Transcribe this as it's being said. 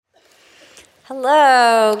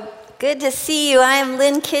Hello, good to see you. I am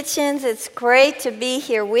Lynn Kitchens. It's great to be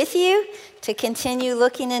here with you to continue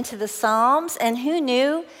looking into the Psalms. And who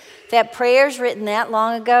knew that prayers written that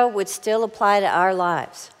long ago would still apply to our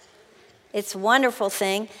lives? It's a wonderful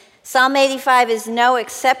thing. Psalm 85 is no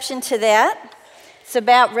exception to that. It's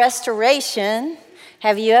about restoration.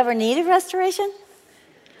 Have you ever needed restoration?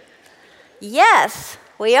 Yes.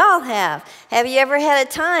 We all have. Have you ever had a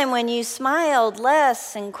time when you smiled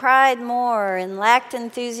less and cried more and lacked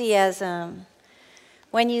enthusiasm?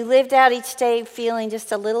 When you lived out each day feeling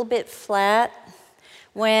just a little bit flat?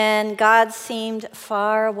 When God seemed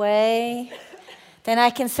far away? Then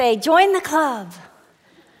I can say, join the club.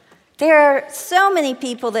 There are so many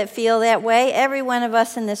people that feel that way, every one of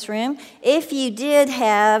us in this room. If you did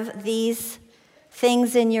have these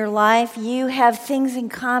things in your life, you have things in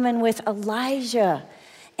common with Elijah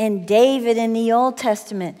and David in the Old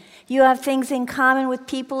Testament. You have things in common with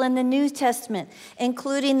people in the New Testament,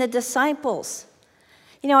 including the disciples.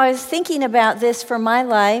 You know, I was thinking about this for my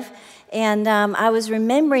life, and I was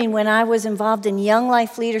remembering when I was involved in Young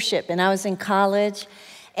Life leadership, and I was in college.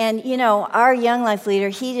 And, you know, our Young Life leader,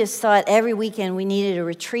 he just thought every weekend we needed a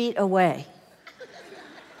retreat away.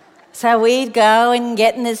 So we'd go and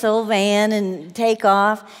get in this old van and take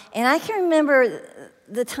off. And I can remember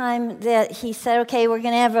the time that he said, okay, we're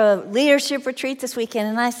going to have a leadership retreat this weekend.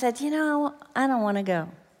 And I said, you know, I don't want to go.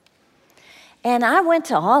 And I went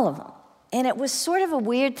to all of them. And it was sort of a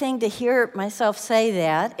weird thing to hear myself say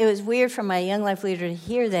that. It was weird for my Young Life leader to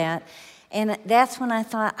hear that. And that's when I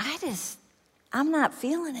thought, I'm not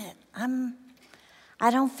feeling it. I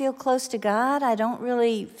don't feel close to God. I don't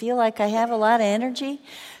really feel like I have a lot of energy.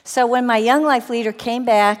 So when my Young Life leader came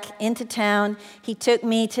back into town, he took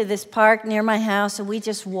me to this park near my house, and we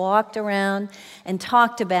just walked around and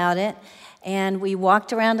talked about it. And we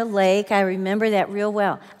walked around a lake. I remember that real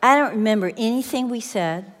well. I don't remember anything we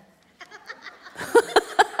said.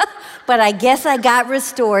 But I guess I got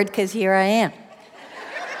restored because here I am.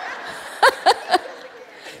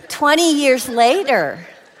 20 years later,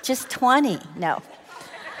 just 20, no.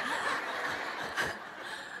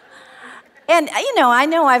 And, you know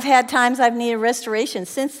I've had times I've needed restoration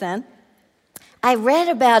since then. I read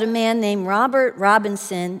about a man named Robert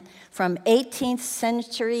Robinson from 18th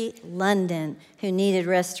century London who needed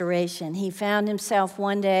restoration. He found himself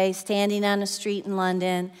one day standing on a street in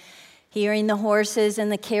London, hearing the horses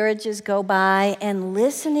and the carriages go by and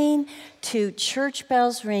listening to church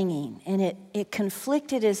bells ringing. And it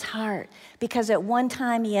conflicted his heart because at one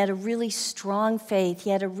time he had a really strong faith. He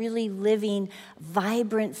had a really living,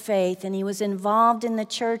 vibrant faith. And he was involved in the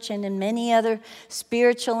church and in many other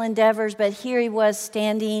spiritual endeavors. But here he was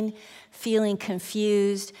standing, feeling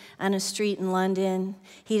confused on a street in London.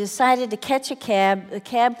 He decided to catch a cab. The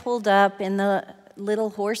cab pulled up in the little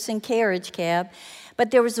horse and carriage cab. But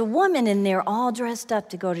there was a woman in there all dressed up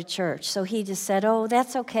to go to church. So he just said, oh,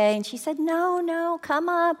 that's okay. And she said, no, come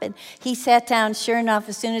up. And he sat down. Sure enough,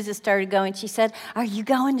 as soon as it started going, she said, are you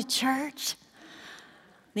going to church?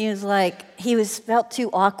 And he was like, felt too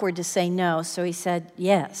awkward to say no. So he said,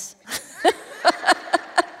 yes.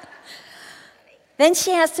 Then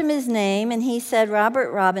she asked him his name, and he said,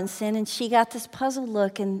 Robert Robinson. And she got this puzzled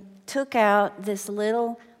look and took out this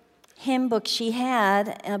little hymn book she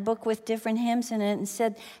had, a book with different hymns in it, and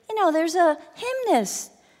said, you know, there's a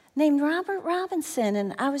hymnist named Robert Robinson,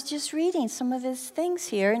 and I was just reading some of his things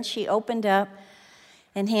here. And she opened up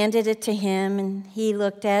and handed it to him, and he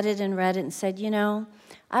looked at it and read it and said, you know,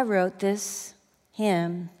 I wrote this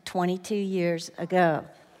hymn 22 years ago.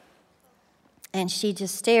 And she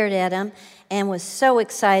just stared at him and was so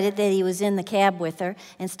excited that he was in the cab with her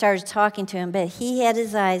and started talking to him, but he had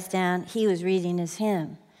his eyes down. He was reading his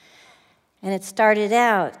hymn. And it started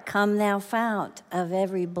out, come thou fount of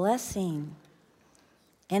every blessing.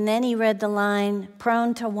 And then he read the line,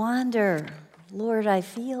 prone to wander, Lord, I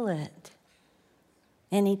feel it.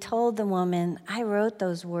 And he told the woman, I wrote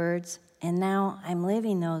those words, and now I'm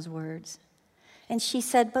living those words. And she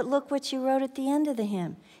said, but look what you wrote at the end of the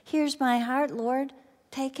hymn. Here's my heart, Lord,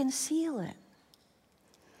 take and seal it.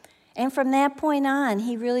 And from that point on,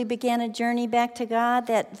 he really began a journey back to God.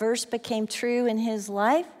 That verse became true in his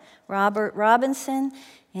life. Robert Robinson,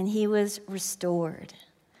 and he was restored.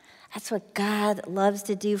 That's what God loves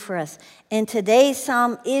to do for us. In today's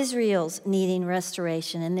psalm, Israel's needing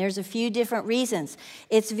restoration, and there's a few different reasons.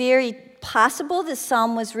 It's very possible this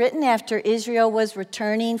psalm was written after Israel was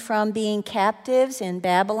returning from being captives in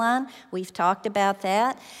Babylon. We've talked about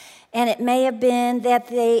that. And it may have been that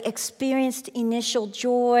they experienced initial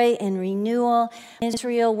joy and renewal.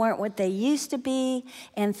 Israel weren't what they used to be,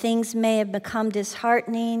 and things may have become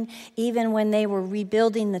disheartening even when they were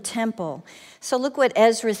rebuilding the temple. So look what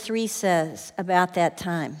Ezra 3 says about that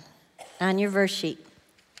time on your verse sheet.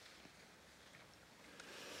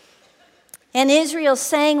 And Israel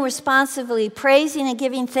sang responsively, praising and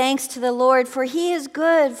giving thanks to the Lord, for he is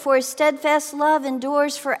good, for his steadfast love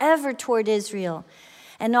endures forever toward Israel.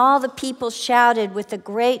 And all the people shouted with a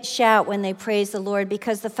great shout when they praised the Lord,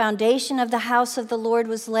 because the foundation of the house of the Lord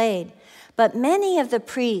was laid. But many of the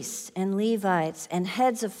priests and Levites and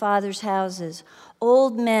heads of fathers' houses,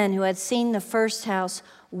 old men who had seen the first house,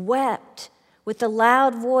 wept with a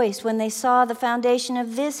loud voice when they saw the foundation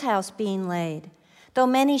of this house being laid. Though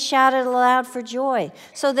many shouted aloud for joy,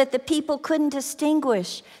 so that the people couldn't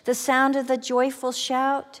distinguish the sound of the joyful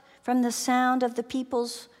shout from the sound of the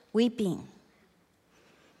people's weeping.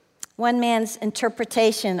 One man's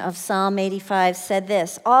interpretation of Psalm 85 said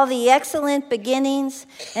this: all the excellent beginnings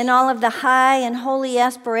and all of the high and holy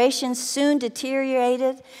aspirations soon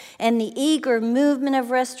deteriorated, and the eager movement of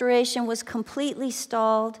restoration was completely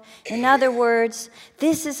stalled. In other words,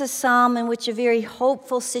 this is a psalm in which a very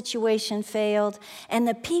hopeful situation failed, and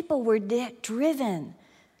the people were driven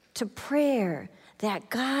to prayer that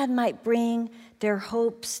God might bring their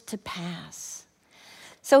hopes to pass.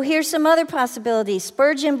 So here's some other possibilities.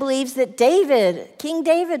 Spurgeon believes that King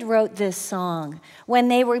David wrote this song when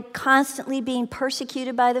they were constantly being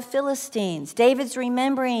persecuted by the Philistines. David's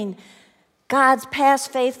remembering God's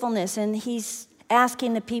past faithfulness, and he's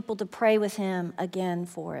asking the people to pray with him again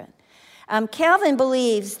for it. Calvin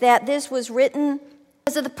believes that this was written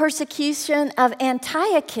because of the persecution of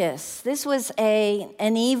Antiochus. This was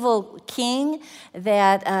an evil king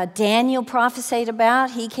that Daniel prophesied about.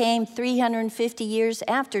 He came 350 years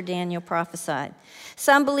after Daniel prophesied.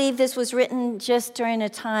 Some believe this was written just during a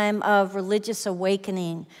time of religious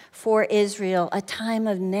awakening for Israel, a time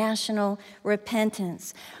of national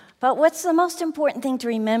repentance. But what's the most important thing to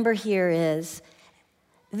remember here is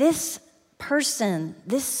this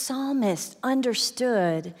psalmist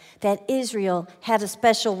understood that Israel had a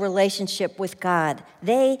special relationship with God.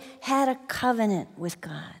 They had a covenant with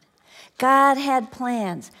God. God had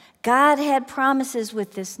plans. God had promises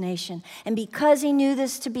with this nation. And because he knew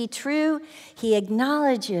this to be true, he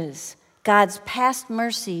acknowledges God's past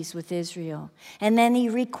mercies with Israel. And then he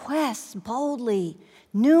requests boldly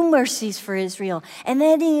new mercies for Israel. And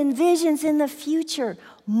then he envisions in the future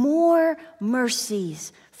more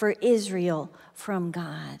mercies for Israel from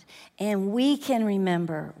God. And we can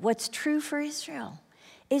remember what's true for Israel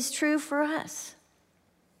is true for us.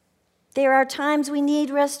 There are times we need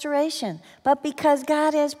restoration, but because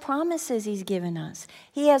God has promises he's given us,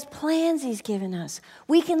 he has plans he's given us,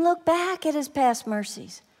 we can look back at his past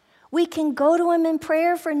mercies. We can go to him in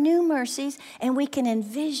prayer for new mercies, and we can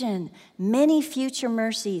envision many future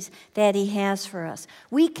mercies that he has for us.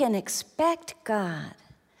 We can expect God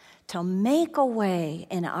to make a way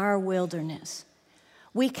in our wilderness.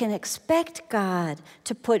 We can expect God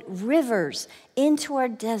to put rivers into our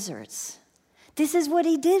deserts. This is what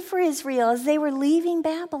he did for Israel as they were leaving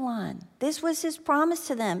Babylon. This was his promise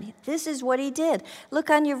to them. This is what he did. Look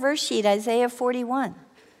on your verse sheet, Isaiah 41.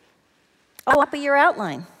 Oh, up at your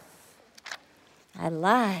outline. I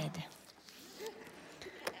lied.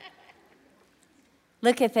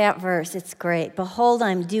 Look at that verse. It's great. Behold,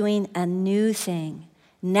 I'm doing a new thing.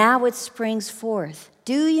 Now it springs forth.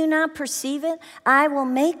 Do you not perceive it? I will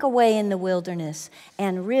make a way in the wilderness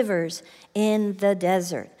and rivers in the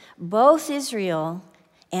desert. Both Israel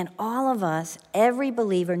and all of us, every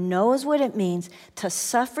believer, knows what it means to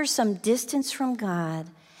suffer some distance from God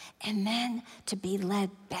and then to be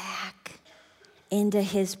led back into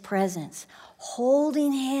his presence,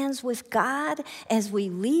 holding hands with God as we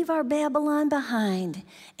leave our Babylon behind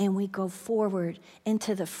and we go forward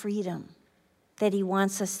into the freedom that he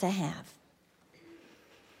wants us to have.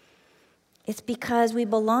 It's because we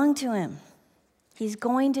belong to him. He's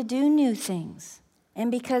going to do new things, and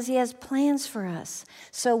because he has plans for us.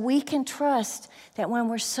 So we can trust that when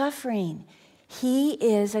we're suffering, he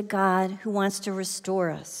is a God who wants to restore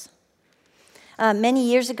us. Many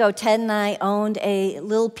years ago, Ted and I owned a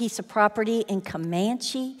little piece of property in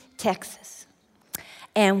Comanche, Texas.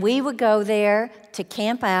 And we would go there to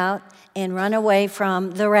camp out and run away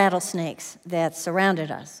from the rattlesnakes that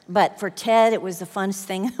surrounded us. But for Ted, it was the funnest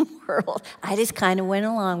thing in the world. I just kind of went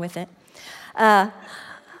along with it.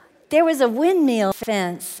 There was a windmill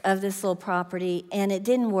fence of this little property, and it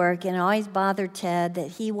didn't work, and it always bothered Ted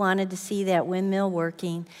that he wanted to see that windmill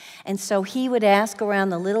working. And so he would ask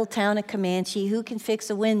around the little town of Comanche, who can fix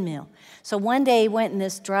a windmill? So one day he went in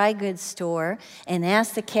this dry goods store and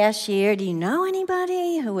asked the cashier, do you know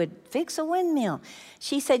anybody who would fix a windmill?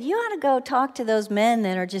 She said, you ought to go talk to those men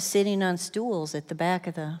that are just sitting on stools at the back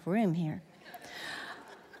of the room here.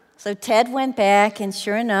 So Ted went back, and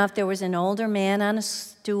sure enough, there was an older man on a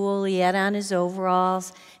stool. He had on his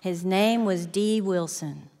overalls. His name was D.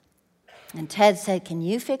 Wilson. And Ted said, can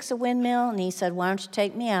you fix a windmill? And he said, why don't you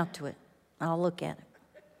take me out to it? I'll look at it.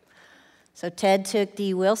 So Ted took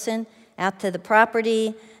D. Wilson out to the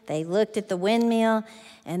property. They looked at the windmill,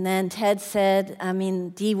 and then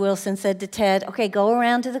D. Wilson said to Ted, okay, go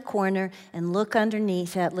around to the corner and look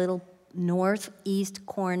underneath that little northeast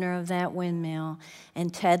corner of that windmill.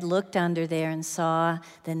 And Ted looked under there and saw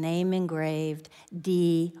the name engraved,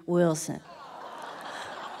 D. Wilson.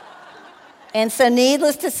 And so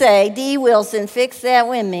needless to say, D. Wilson fixed that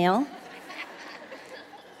windmill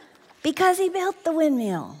because he built the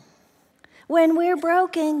windmill. When we're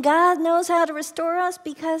broken, God knows how to restore us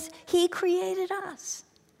because he created us.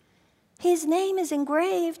 His name is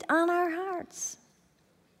engraved on our hearts.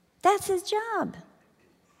 That's his job.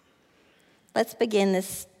 Let's begin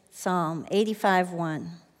this Psalm 85:1.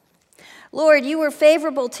 Lord, you were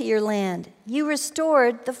favorable to your land. You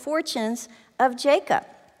restored the fortunes of Jacob.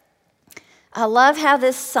 I love how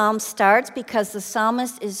this psalm starts because the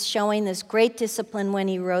psalmist is showing this great discipline when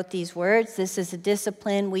he wrote these words. This is a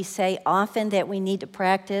discipline we say often that we need to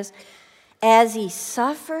practice. As he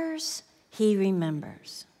suffers, he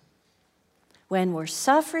remembers. When we're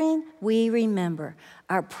suffering, we remember.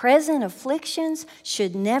 Our present afflictions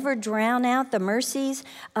should never drown out the mercies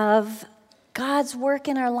of God's work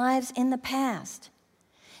in our lives in the past.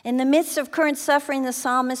 In the midst of current suffering, the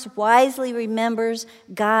psalmist wisely remembers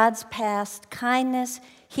God's past kindness.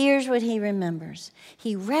 Here's what he remembers.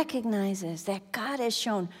 He recognizes that God has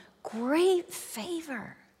shown great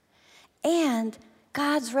favor and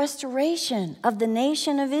God's restoration of the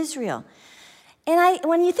nation of Israel. And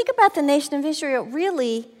when you think about the nation of Israel,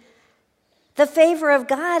 really, the favor of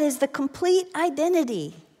God is the complete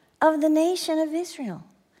identity of the nation of Israel.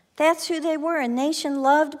 That's who they were, a nation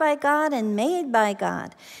loved by God and made by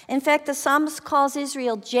God. In fact, the psalmist calls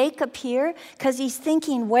Israel Jacob here because he's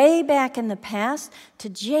thinking way back in the past to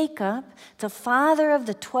Jacob, the father of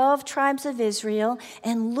the 12 tribes of Israel,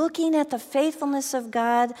 and looking at the faithfulness of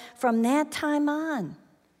God from that time on.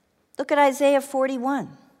 Look at Isaiah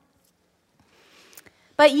 41.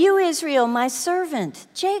 But you, Israel, my servant,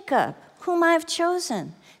 Jacob, whom I have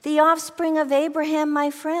chosen, the offspring of Abraham,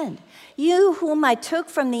 my friend, you whom I took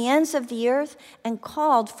from the ends of the earth and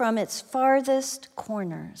called from its farthest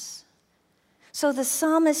corners. So the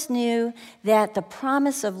psalmist knew that the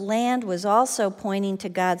promise of land was also pointing to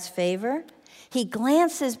God's favor. He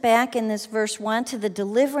glances back in this verse 1 to the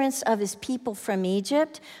deliverance of his people from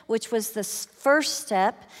Egypt, which was the first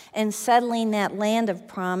step in settling that land of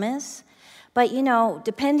promise. But,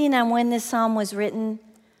 depending on when this psalm was written,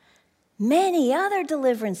 many other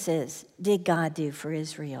deliverances did God do for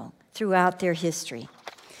Israel throughout their history.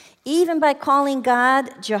 Even by calling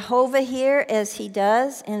God Jehovah here, as he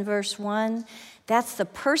does in verse 1, that's the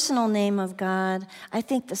personal name of God. I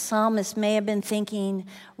think the psalmist may have been thinking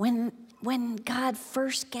when God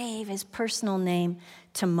first gave his personal name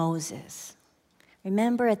to Moses.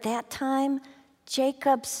 Remember, at that time,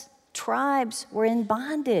 Jacob's tribes were in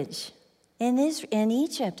bondage in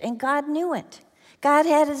Egypt, and God knew it. God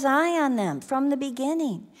had his eye on them from the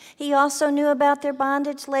beginning. He also knew about their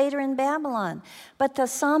bondage later in Babylon. But the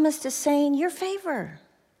psalmist is saying, your favor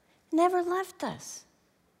never left us.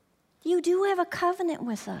 You do have a covenant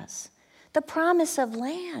with us, the promise of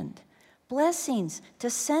land, blessings,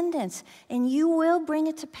 descendants, and you will bring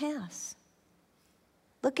it to pass.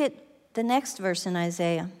 Look at the next verse in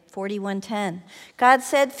Isaiah 41:10. God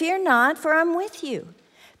said, fear not, for I'm with you.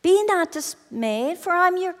 Be not dismayed, for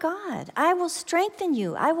I'm your God. I will strengthen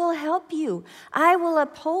you. I will help you. I will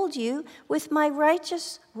uphold you with my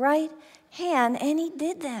righteous right hand. And he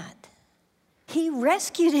did that. He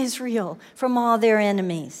rescued Israel from all their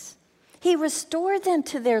enemies. He restored them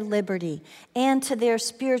to their liberty and to their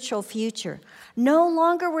spiritual future. No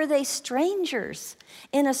longer were they strangers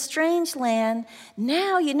in a strange land.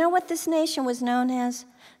 Now, you know what this nation was known as?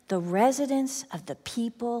 The residents of the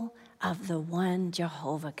people of the one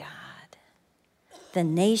Jehovah God, the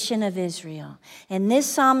nation of Israel. And this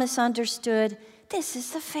psalmist understood this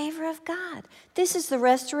is the favor of God. This is the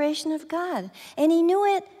restoration of God. And he knew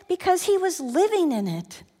it because he was living in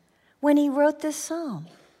it when he wrote this psalm.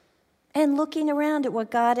 and looking around at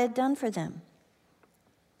what God had done for them.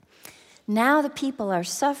 Now the people are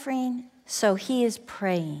suffering, so he is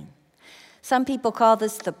praying. Some people call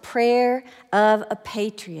this the prayer of a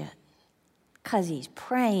patriot, because he's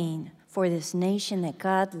praying for this nation that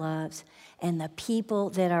God loves and the people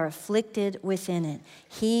that are afflicted within it.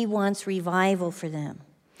 He wants revival for them.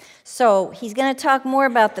 So he's going to talk more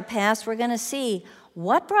about the past. We're going to see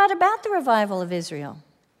what brought about the revival of Israel.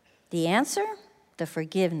 The answer? The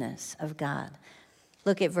forgiveness of God.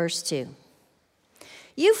 Look at verse 2.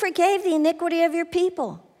 You forgave the iniquity of your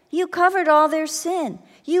people. You covered all their sin.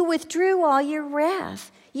 You withdrew all your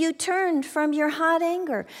wrath. You turned from your hot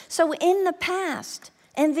anger. So in the past,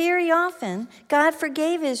 and very often, God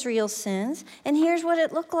forgave Israel's sins, and here's what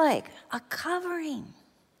it looked like: a covering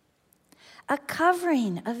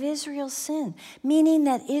of Israel's sin, meaning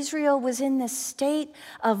that Israel was in this state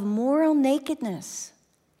of moral nakedness,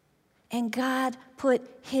 and God put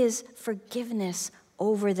his forgiveness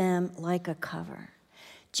over them like a cover.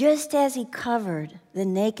 Just as he covered the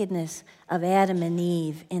nakedness of Adam and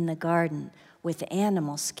Eve in the garden with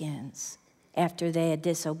animal skins after they had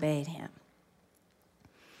disobeyed him.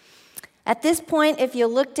 At this point, if you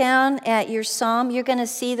look down at your psalm, you're going to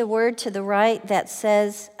see the word to the right that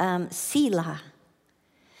says Selah.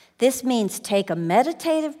 This means take a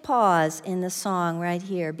meditative pause in the song right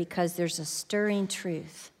here, because there's a stirring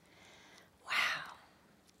truth. Wow,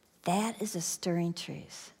 that is a stirring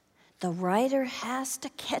truth. The writer has to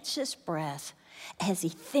catch his breath as he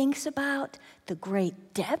thinks about the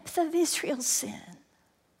great depth of Israel's sin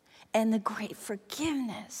and the great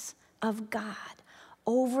forgiveness of God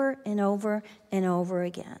over and over and over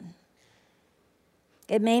again.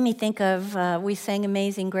 It made me think of, we sang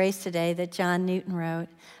Amazing Grace today that John Newton wrote.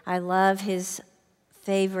 I love his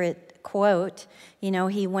favorite quote. You know,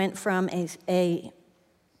 he went from a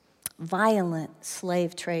violent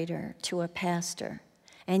slave trader to a pastor.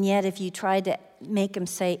 And yet, if you tried to make him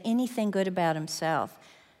say anything good about himself,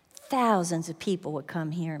 thousands of people would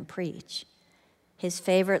come here and preach. His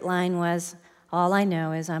favorite line was, all I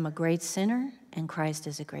know is I'm a great sinner and Christ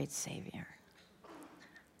is a great Savior.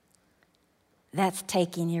 That's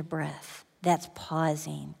taking your breath. That's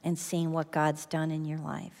pausing and seeing what God's done in your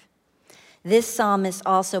life. This psalmist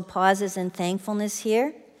also pauses in thankfulness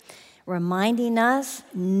here, reminding us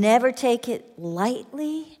never take it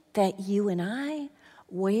lightly that you and I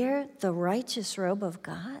wear the righteous robe of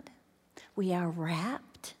God. We are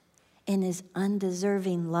wrapped in his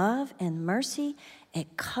undeserving love and mercy.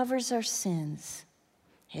 It covers our sins.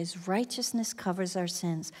 His righteousness covers our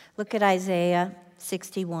sins. Look at Isaiah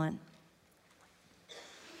 61.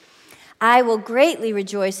 I will greatly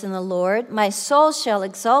rejoice in the Lord. My soul shall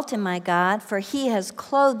exult in my God, for he has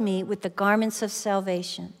clothed me with the garments of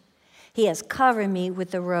salvation. He has covered me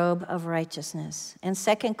with the robe of righteousness. And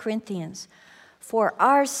 2 Corinthians, for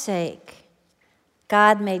our sake,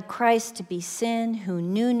 God made Christ to be sin who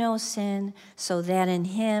knew no sin, so that in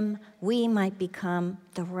him we might become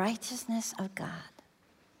the righteousness of God.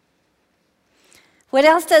 What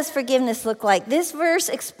else does forgiveness look like? This verse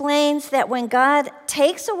explains that when God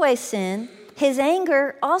takes away sin, his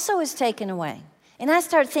anger also is taken away. And I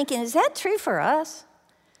started thinking, is that true for us?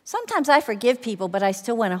 Sometimes I forgive people, but I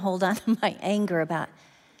still want to hold on to my anger about it.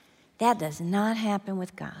 That does not happen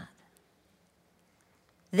with God.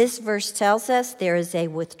 This verse tells us there is a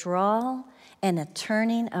withdrawal and a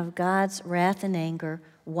turning of God's wrath and anger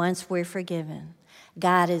once we're forgiven.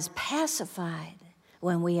 God is pacified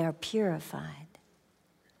when we are purified.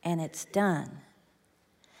 And it's done.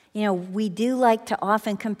 You know, we do like to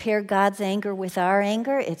often compare God's anger with our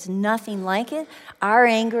anger. It's nothing like it. Our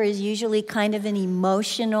anger is usually kind of an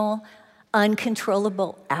emotional,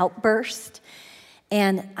 uncontrollable outburst.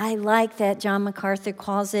 And I like that John MacArthur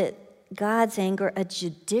calls it, God's anger, a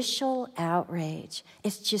judicial outrage.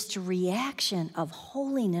 It's just a reaction of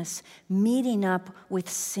holiness meeting up with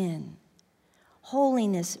sin.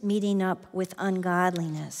 Holiness meeting up with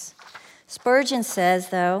ungodliness. Spurgeon says,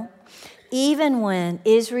 though, even when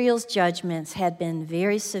Israel's judgments had been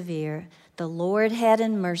very severe, the Lord had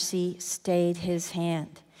in mercy stayed his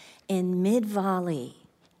hand. In mid-volley,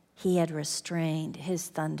 he had restrained his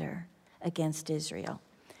thunder against Israel.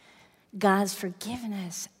 God's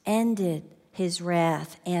forgiveness ended his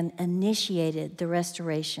wrath and initiated the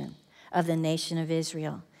restoration of the nation of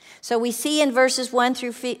Israel. So we see in verses 1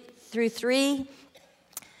 through 3,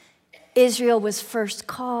 Israel was first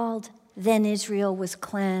called, then Israel was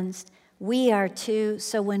cleansed. We are too.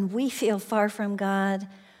 So when we feel far from God,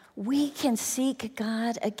 we can seek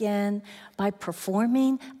God again by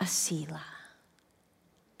performing a Selah.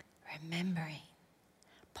 Remembering,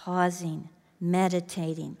 pausing,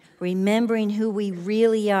 meditating, remembering who we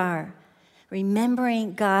really are,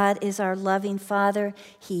 Remembering God is our loving Father,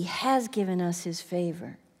 He has given us His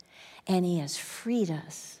favor, and He has freed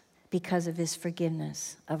us because of His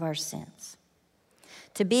forgiveness of our sins.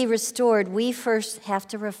 To be restored, we first have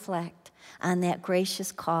to reflect on that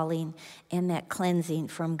gracious calling and that cleansing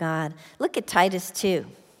from God. Look at Titus 2.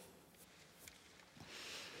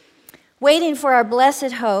 Waiting for our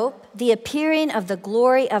blessed hope, the appearing of the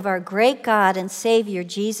glory of our great God and Savior,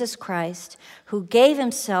 Jesus Christ, who gave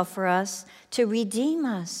Himself for us to redeem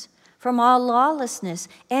us from all lawlessness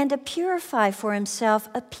and to purify for Himself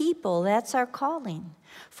a people, that's our calling,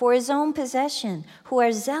 for His own possession, who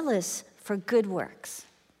are zealous for good works.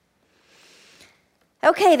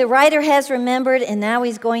 Okay, the writer has remembered, and now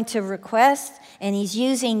he's going to request, and he's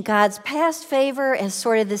using God's past favor as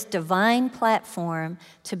sort of this divine platform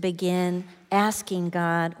to begin asking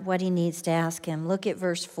God what he needs to ask Him. Look at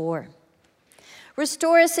verse 4.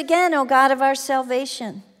 Restore us again, O God of our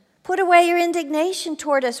salvation. Put away your indignation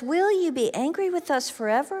toward us. Will you be angry with us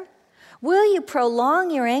forever? Will you prolong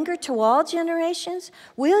your anger to all generations?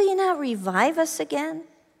 Will you not revive us again,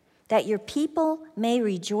 that your people may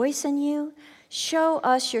rejoice in you? Show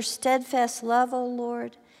us your steadfast love, O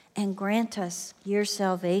Lord, and grant us your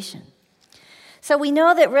salvation. So we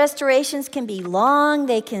know that restorations can be long,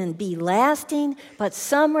 they can be lasting, but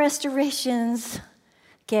some restorations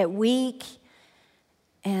get weak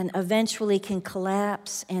and eventually can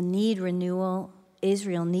collapse and need renewal.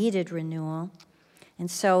 Israel needed renewal. And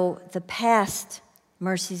so the past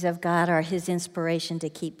mercies of God are His inspiration to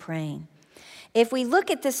keep praying. If we look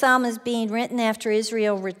at the psalm as being written after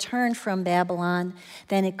Israel returned from Babylon,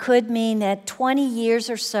 then it could mean that 20 years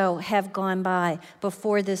or so have gone by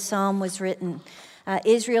before this psalm was written.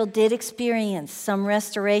 Israel did experience some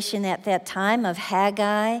restoration at that time of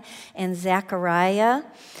Haggai and Zechariah,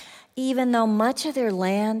 even though much of their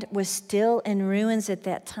land was still in ruins at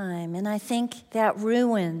that time. And I think that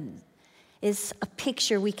ruin is a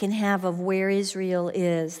picture we can have of where Israel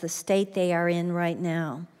is, the state they are in right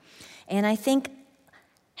now. And I think,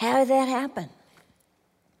 how did that happen?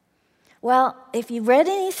 Well, if you've read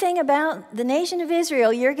anything about the nation of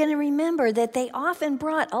Israel, you're going to remember that they often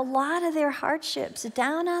brought a lot of their hardships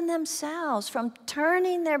down on themselves from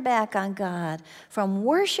turning their back on God, from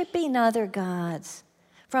worshiping other gods,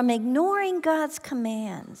 from ignoring God's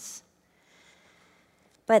commands.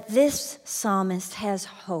 But this psalmist has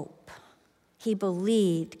hope. He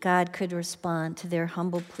believed God could respond to their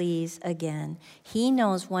humble pleas again. He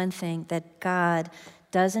knows one thing, that God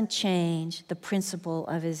doesn't change the principle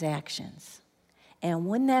of His actions. And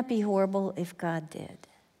wouldn't that be horrible if God did?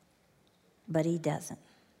 But He doesn't.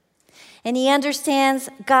 And he understands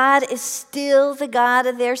God is still the God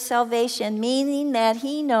of their salvation, meaning that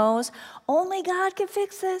he knows only God can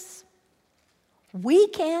fix this. We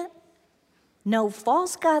can't. No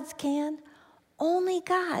false gods can. Only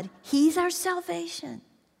God. He's our salvation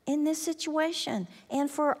in this situation and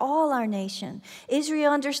for all our nation.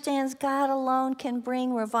 Israel understands God alone can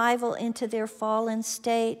bring revival into their fallen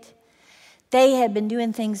state. They had been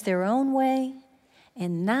doing things their own way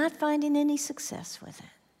and not finding any success with it.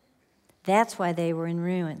 That's why they were in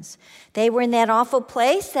ruins. They were in that awful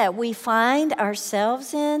place that we find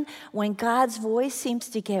ourselves in when God's voice seems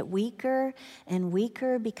to get weaker and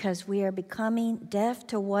weaker because we are becoming deaf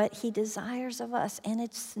to what He desires of us. And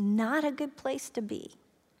it's not a good place to be.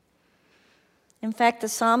 In fact, the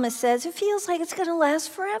psalmist says, it feels like it's going to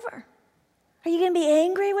last forever. Are you going to be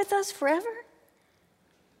angry with us forever?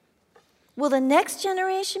 Will the next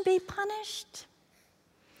generation be punished?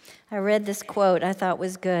 I read this quote I thought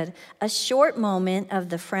was good. A short moment of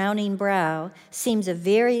the frowning brow seems a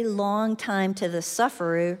very long time to the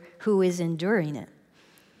sufferer who is enduring it.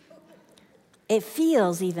 It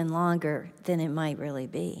feels even longer than it might really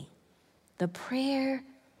be. The prayer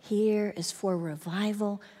here is for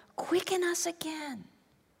revival. Quicken us again.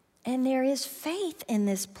 And there is faith in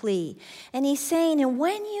this plea. And he's saying, and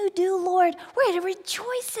when you do, Lord, we're to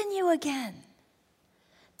rejoice in you again.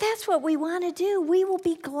 That's what we want to do. We will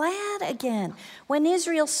be glad again. When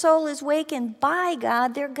Israel's soul is wakened by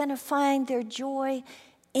God, they're going to find their joy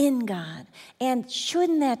in God. And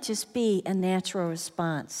shouldn't that just be a natural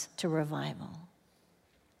response to revival?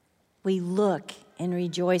 We look and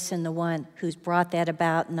rejoice in the one who's brought that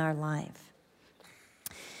about in our life.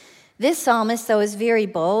 This psalmist, though, is very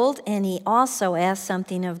bold, and he also asks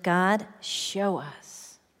something of God. Show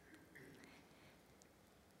us.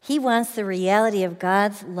 He wants the reality of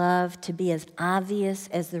God's love to be as obvious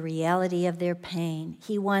as the reality of their pain.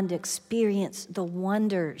 He wanted to experience the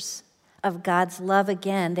wonders of God's love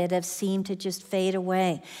again that have seemed to just fade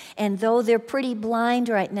away. And though they're pretty blind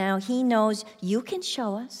right now, he knows you can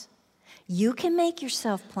show us. You can make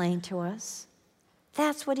yourself plain to us.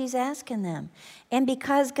 That's what he's asking them. And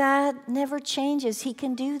because God never changes, he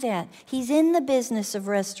can do that. He's in the business of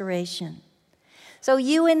restoration. So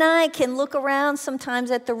you and I can look around sometimes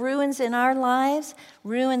at the ruins in our lives,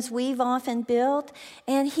 ruins we've often built,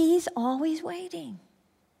 and he's always waiting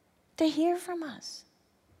to hear from us.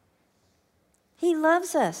 He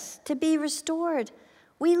loves us to be restored.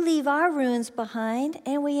 We leave our ruins behind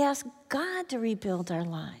and we ask God to rebuild our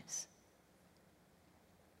lives,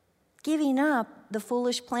 giving up the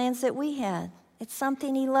foolish plans that we had. It's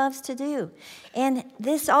something he loves to do. And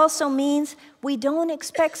this also means we don't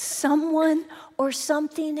expect someone or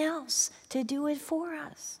something else to do it for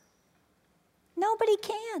us. Nobody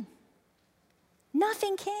can.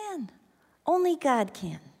 Nothing can. Only God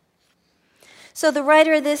can. So the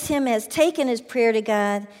writer of this hymn has taken his prayer to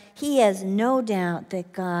God. He has no doubt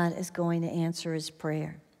that God is going to answer his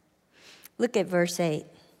prayer. Look at verse 8.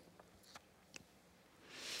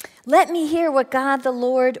 Let me hear what God the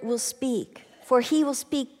Lord will speak, for he will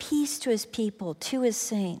speak peace to his people, to his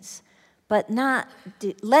saints, but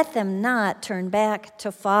let them not turn back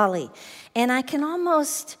to folly. And I can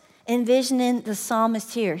almost envision the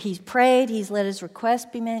psalmist here. He's prayed, he's let his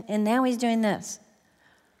request be made, and now he's doing this.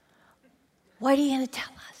 What are you going to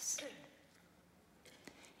tell us?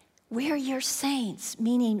 We're your saints,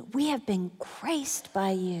 meaning we have been graced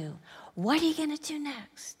by you. What are you going to do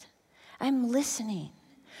next? I'm listening.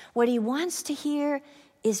 What he wants to hear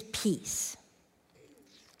is peace.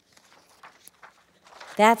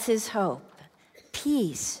 That's his hope.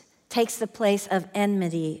 Peace takes the place of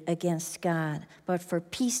enmity against God. But for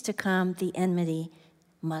peace to come, the enmity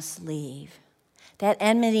must leave. That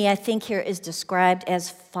enmity, I think, here is described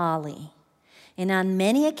as folly. And on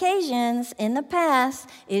many occasions in the past,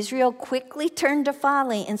 Israel quickly turned to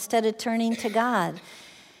folly instead of turning to God.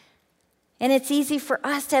 And it's easy for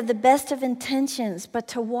us to have the best of intentions, but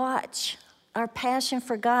to watch our passion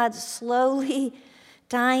for God slowly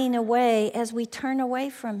dying away as we turn away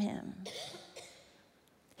from him.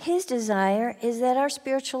 His desire is that our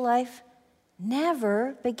spiritual life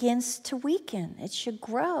never begins to weaken. It should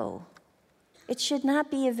grow. It should not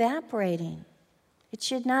be evaporating. It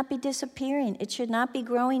should not be disappearing. It should not be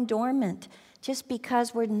growing dormant just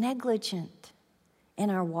because we're negligent in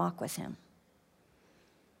our walk with him.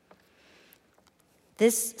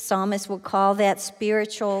 This psalmist will call that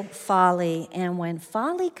spiritual folly. And when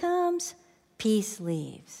folly comes, peace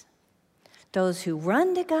leaves. Those who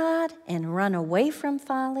run to God and run away from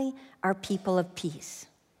folly are people of peace.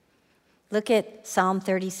 Look at Psalm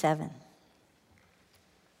 37.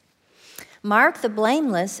 Mark the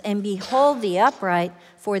blameless and behold the upright,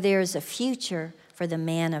 for there is a future for the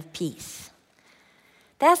man of peace.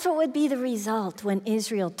 That's what would be the result when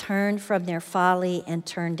Israel turned from their folly and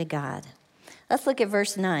turned to God. Let's look at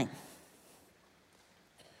verse 9.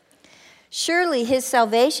 Surely his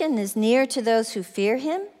salvation is near to those who fear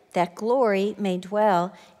him, that glory may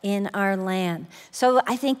dwell in our land. So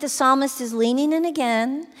I think the psalmist is leaning in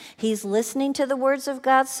again. He's listening to the words of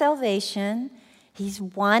God's salvation. He's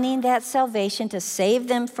wanting that salvation to save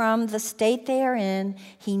them from the state they are in.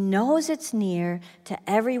 He knows it's near to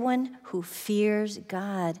everyone who fears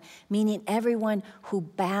God, meaning everyone who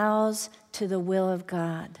bows to the will of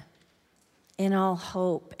God in all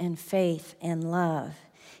hope and faith and love.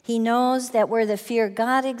 He knows that where the fear of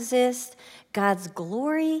God exists, God's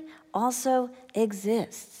glory also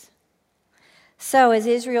exists. So as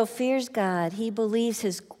Israel fears God, he believes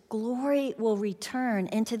his glory will return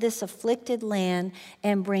into this afflicted land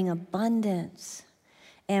and bring abundance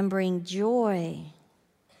and bring joy.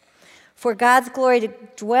 For God's glory to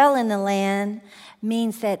dwell in the land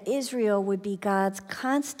means that Israel would be God's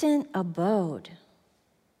constant abode.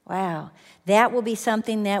 Wow, that will be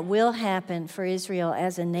something that will happen for Israel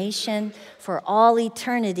as a nation for all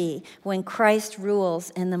eternity when Christ rules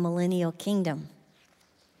in the millennial kingdom.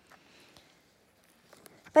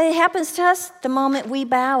 But it happens to us the moment we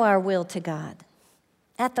bow our will to God.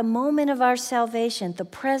 At the moment of our salvation, the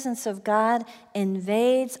presence of God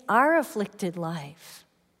invades our afflicted life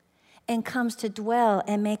and comes to dwell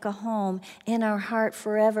and make a home in our heart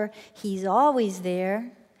forever. He's always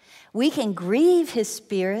there. We can grieve his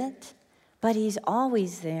spirit, but he's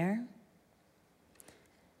always there.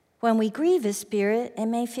 When we grieve his spirit, it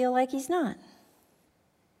may feel like he's not.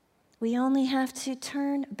 We only have to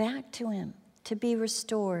turn back to him to be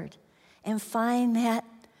restored and find that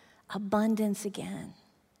abundance again.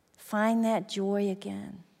 Find that joy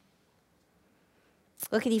again.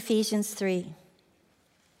 Look at Ephesians 3.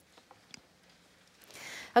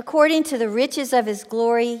 According to the riches of his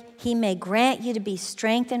glory, he may grant you to be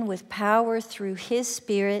strengthened with power through his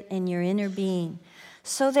Spirit in your inner being,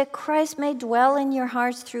 so that Christ may dwell in your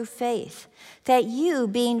hearts through faith, that you,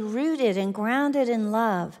 being rooted and grounded in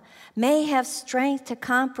love, may have strength to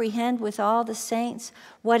comprehend with all the saints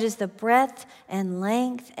what is the breadth and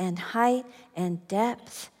length and height and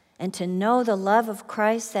depth, and to know the love of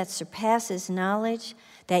Christ that surpasses knowledge,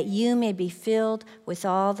 that you may be filled with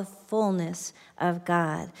all the fullness of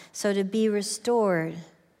God. So to be restored,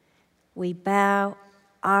 we bow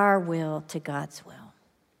our will to God's will,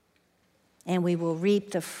 and we will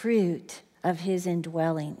reap the fruit of his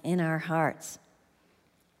indwelling in our hearts.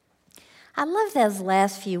 I love those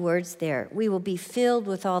last few words there. We will be filled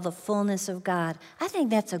with all the fullness of God. I think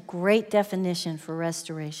that's a great definition for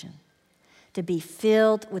restoration, to be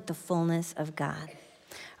filled with the fullness of God.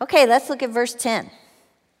 Okay, let's look at verse 10.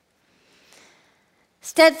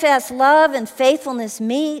 Steadfast love and faithfulness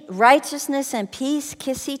meet, righteousness and peace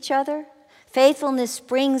kiss each other. Faithfulness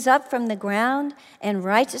springs up from the ground, and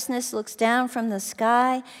righteousness looks down from the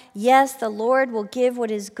sky. Yes, the Lord will give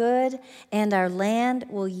what is good, and our land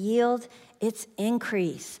will yield its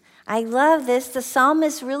increase. I love this. The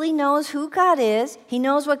psalmist really knows who God is. He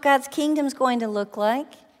knows what God's kingdom is going to look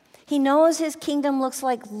like. He knows his kingdom looks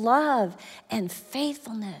like love and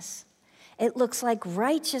faithfulness. It looks like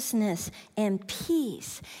righteousness and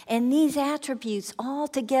peace. And these attributes all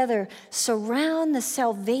together surround the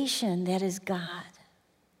salvation that is God.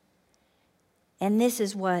 And this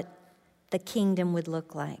is what the kingdom would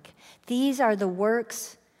look like. These are the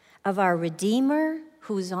works of our Redeemer,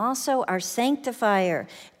 who is also our sanctifier.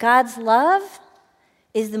 God's love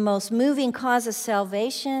is the most moving cause of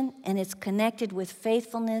salvation, and it's connected with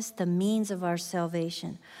faithfulness, the means of our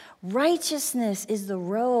salvation. Righteousness is the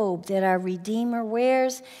robe that our Redeemer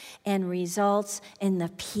wears and results in the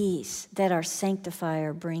peace that our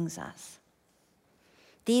sanctifier brings us.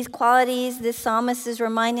 These qualities, this psalmist is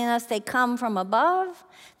reminding us, they come from above,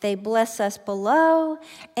 they bless us below.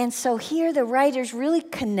 And so here the writer's really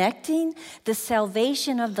connecting the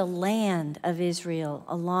salvation of the land of Israel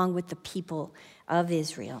along with the people of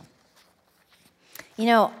Israel. You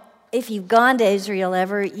know, if you've gone to Israel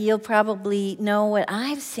ever, you'll probably know what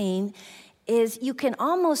I've seen is you can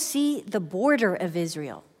almost see the border of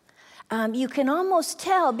Israel. You can almost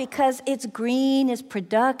tell because it's green, it's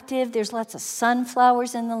productive, there's lots of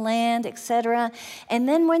sunflowers in the land, etc. And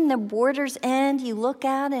then when the borders end, you look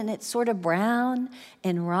out and it's sort of brown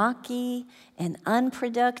and rocky and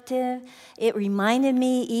unproductive. It reminded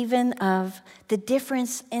me even of the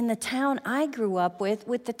difference in the town I grew up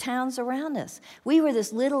with the towns around us. We were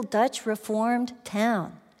this little Dutch Reformed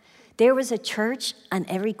town. There was a church on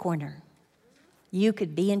every corner. You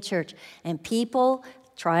could be in church, and people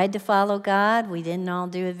tried to follow God. We didn't all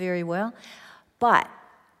do it very well. But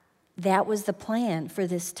that was the plan for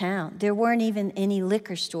this town. There weren't even any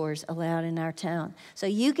liquor stores allowed in our town. So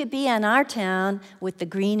you could be in our town with the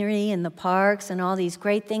greenery and the parks and all these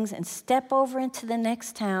great things and step over into the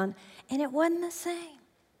next town, and it wasn't the same.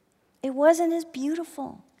 It wasn't as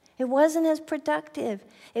beautiful. It wasn't as productive.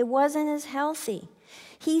 It wasn't as healthy.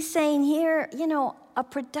 He's saying here, you know, a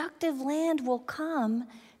productive land will come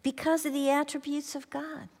because of the attributes of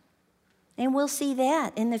God. And we'll see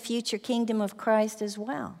that in the future kingdom of Christ as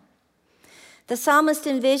well. The psalmist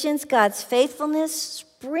envisions God's faithfulness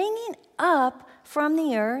springing up from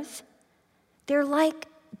the earth. They're like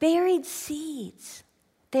buried seeds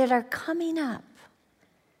that are coming up.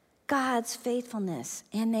 God's faithfulness,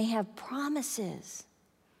 and they have promises.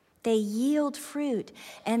 They yield fruit,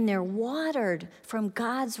 and they're watered from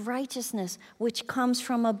God's righteousness, which comes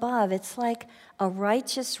from above. It's like a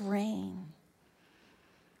righteous rain.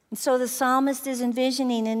 And so the psalmist is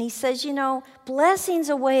envisioning, and he says, you know, blessings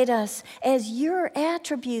await us as your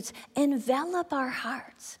attributes envelop our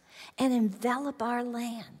hearts and envelop our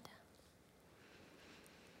land.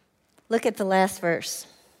 Look at the last verse.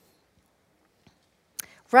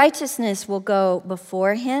 Righteousness will go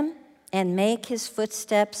before him and make his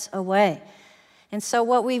footsteps a way. And so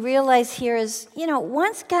what we realize here is, you know,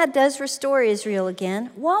 once God does restore Israel again,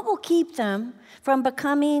 what will keep them from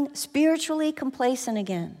becoming spiritually complacent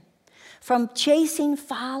again, from chasing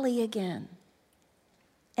folly again?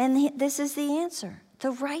 And this is the answer.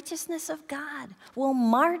 The righteousness of God will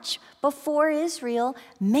march before Israel,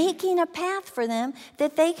 making a path for them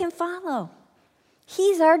that they can follow.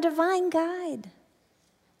 He's our divine guide.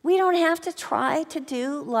 We don't have to try to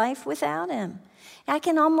do life without him. I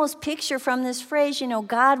can almost picture from this phrase, you know,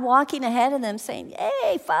 God walking ahead of them saying,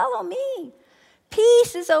 hey, follow me.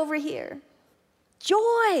 Peace is over here.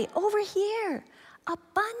 Joy over here.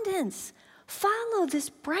 Abundance. Follow this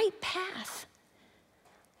bright path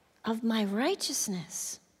of my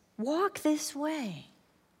righteousness. Walk this way.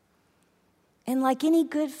 And like any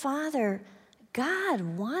good father, God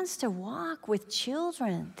wants to walk with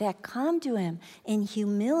children that come to him in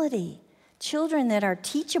humility, children that are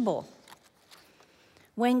teachable.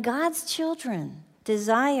 When God's children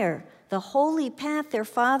desire the holy path their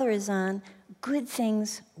Father is on, good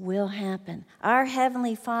things will happen. Our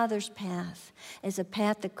Heavenly Father's path is a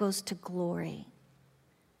path that goes to glory,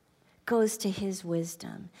 goes to his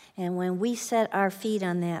wisdom. And when we set our feet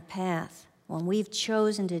on that path, when we've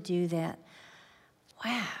chosen to do that,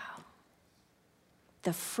 wow,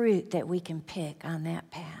 the fruit that we can pick on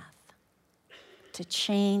that path to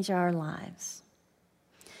change our lives.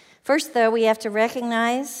 First, though, we have to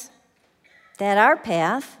recognize that our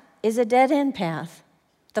path is a dead-end path.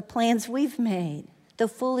 The plans we've made, the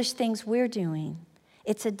foolish things we're doing,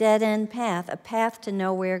 it's a dead-end path, a path to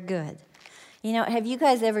nowhere good. You know, have you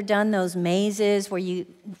guys ever done those mazes where you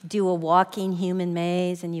do a walking human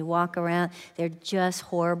maze and you walk around? They're just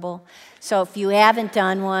horrible. So if you haven't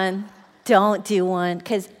done one, don't do one,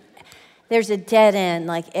 because there's a dead end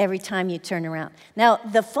like every time you turn around. Now,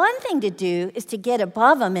 the fun thing to do is to get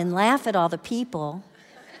above them and laugh at all the people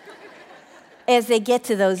as they get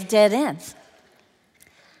to those dead ends.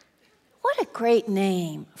 What a great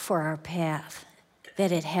name for our path,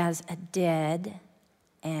 that it has a dead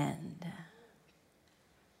end.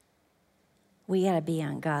 We got to be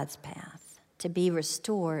on God's path. To be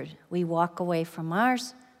restored, we walk away from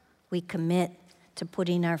ours. We commit to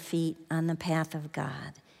putting our feet on the path of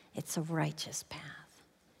God. It's a righteous path.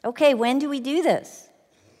 Okay, when do we do this?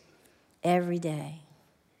 Every day.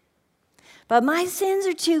 But my sins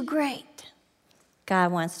are too great.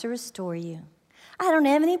 God wants to restore you. I don't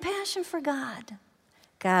have any passion for God.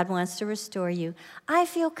 God wants to restore you. I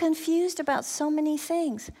feel confused about so many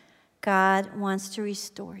things. God wants to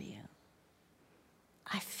restore you.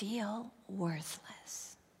 I feel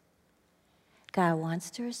worthless. God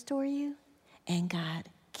wants to restore you, and God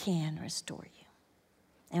can restore you.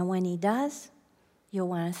 And when he does, you'll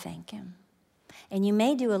want to thank him. And you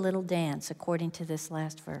may do a little dance according to this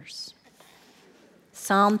last verse.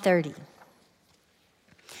 Psalm 30.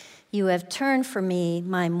 You have turned for me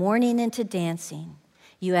my mourning into dancing.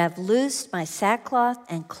 You have loosed my sackcloth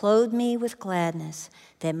and clothed me with gladness,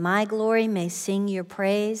 that my glory may sing your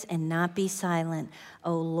praise and not be silent.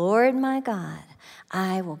 O Lord my God,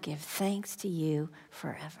 I will give thanks to you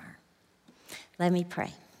forever. Let me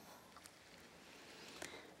pray.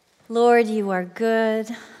 Lord, you are good.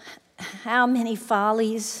 How many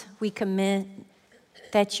follies we commit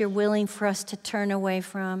that you're willing for us to turn away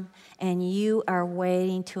from, and you are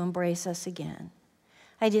waiting to embrace us again.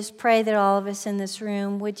 I just pray that all of us in this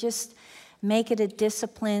room would just make it a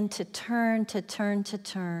discipline to turn,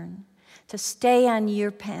 to stay on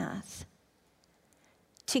your path,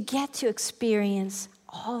 to get to experience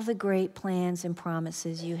all the great plans and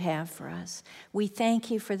promises you have for us. We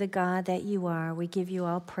thank you for the God that you are. We give you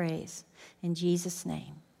all praise. In Jesus'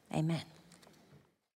 name, amen.